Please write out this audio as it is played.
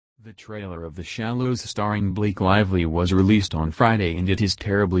The trailer of The Shallows starring Blake Lively was released on Friday and it is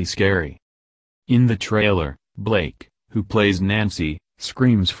terribly scary. In the trailer, Blake, who plays Nancy,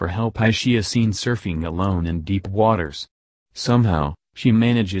 screams for help as she is seen surfing alone in deep waters. Somehow, she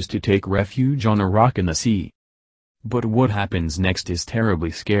manages to take refuge on a rock in the sea. But what happens next is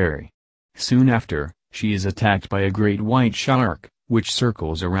terribly scary. Soon after, she is attacked by a great white shark, which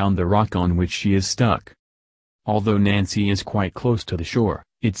circles around the rock on which she is stuck. Although Nancy is quite close to the shore,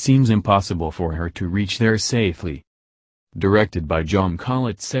 it seems impossible for her to reach there safely. Directed by Jaume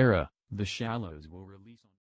Collett-Serra, The Shallows will release